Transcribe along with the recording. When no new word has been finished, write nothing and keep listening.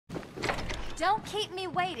Don't keep me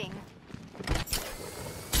waiting.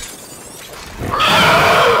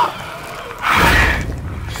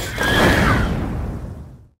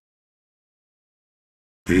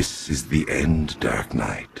 This is the end, Dark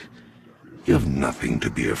Knight. You have nothing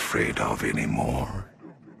to be afraid of anymore.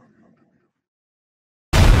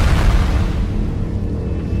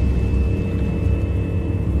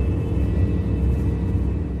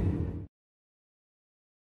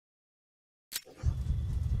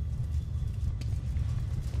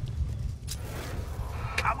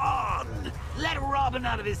 Come on! Let Robin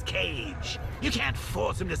out of his cage! You can't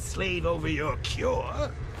force him to slave over your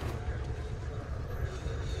cure!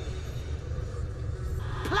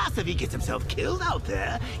 Plus, if he gets himself killed out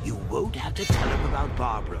there, you won't have to tell him about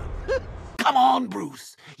Barbara. Come on,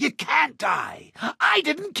 Bruce! You can't die! I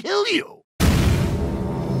didn't kill you!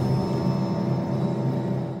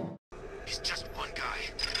 He's just one guy.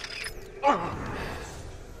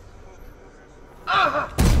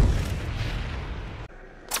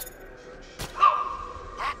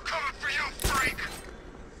 I'm coming for you, freak!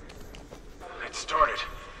 It started.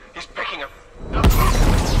 He's picking up...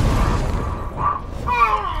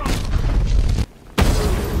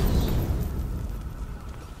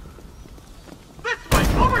 This way!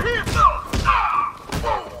 Over here!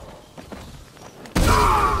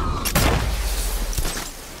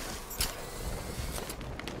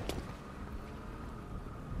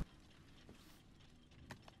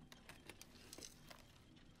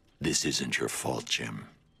 This isn't your fault, Jim.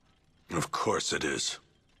 Of course it is.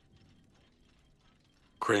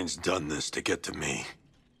 Crane's done this to get to me.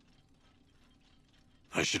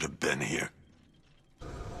 I should have been here.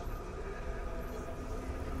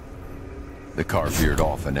 The car veered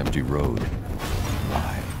off an empty road.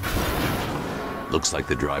 Why? Looks like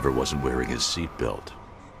the driver wasn't wearing his seatbelt.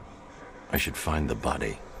 I should find the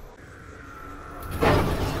body.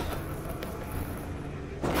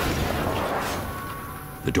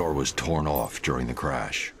 The door was torn off during the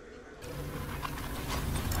crash.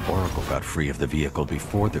 Oracle got free of the vehicle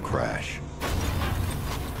before the crash.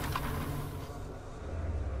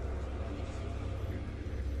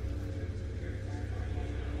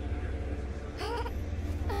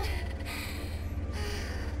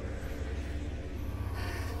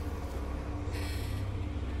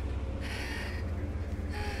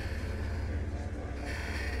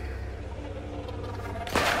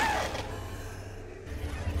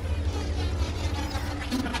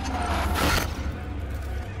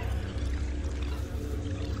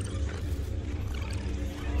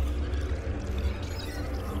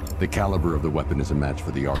 The caliber of the weapon is a match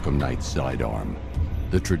for the Arkham Knight's sidearm.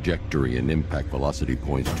 The trajectory and impact velocity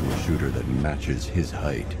points to a shooter that matches his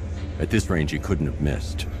height. At this range, he couldn't have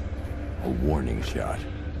missed. A warning shot.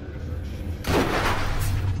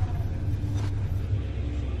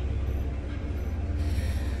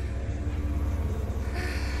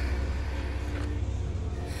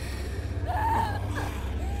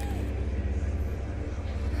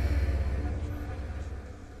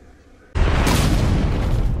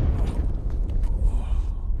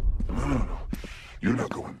 You're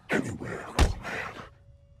not going anywhere, old man.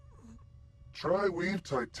 Tri-weave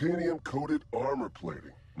titanium-coated armor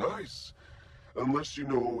plating. Nice. Unless you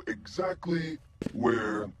know exactly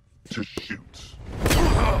where to shoot.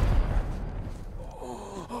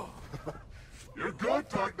 You're good,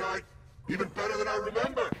 Dark Knight. Even better than I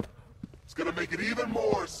remember. It's gonna make it even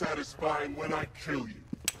more satisfying when I kill you.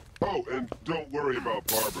 Oh, and don't worry about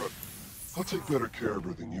Barbara. I'll take better care of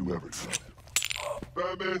her than you ever did.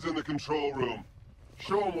 Batman's in the control room.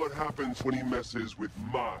 Show him what happens when he messes with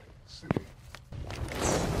my city.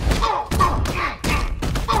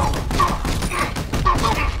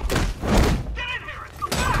 Get in here and come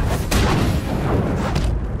back!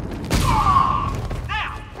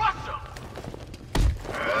 Now, rush him!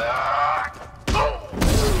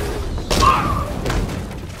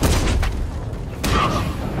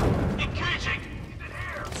 Engaging! He's in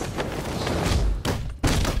here!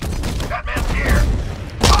 Batman's here!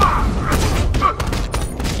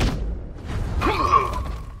 Come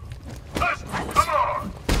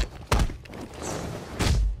on!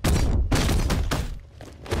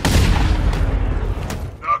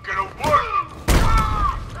 Not gonna work!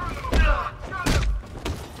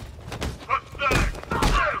 Pathetic!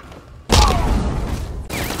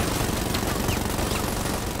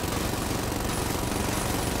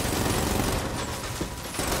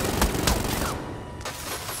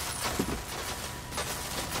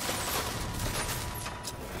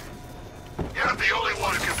 You're not the only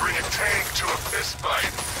one who can bring a tank to a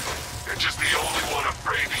fistfight. You're just the only one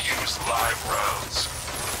afraid to use live rounds.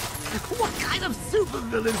 What kind of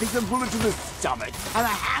supervillain thinks I'm pulling to this stomach, and a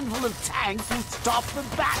handful of tanks will stop the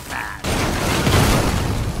Batman.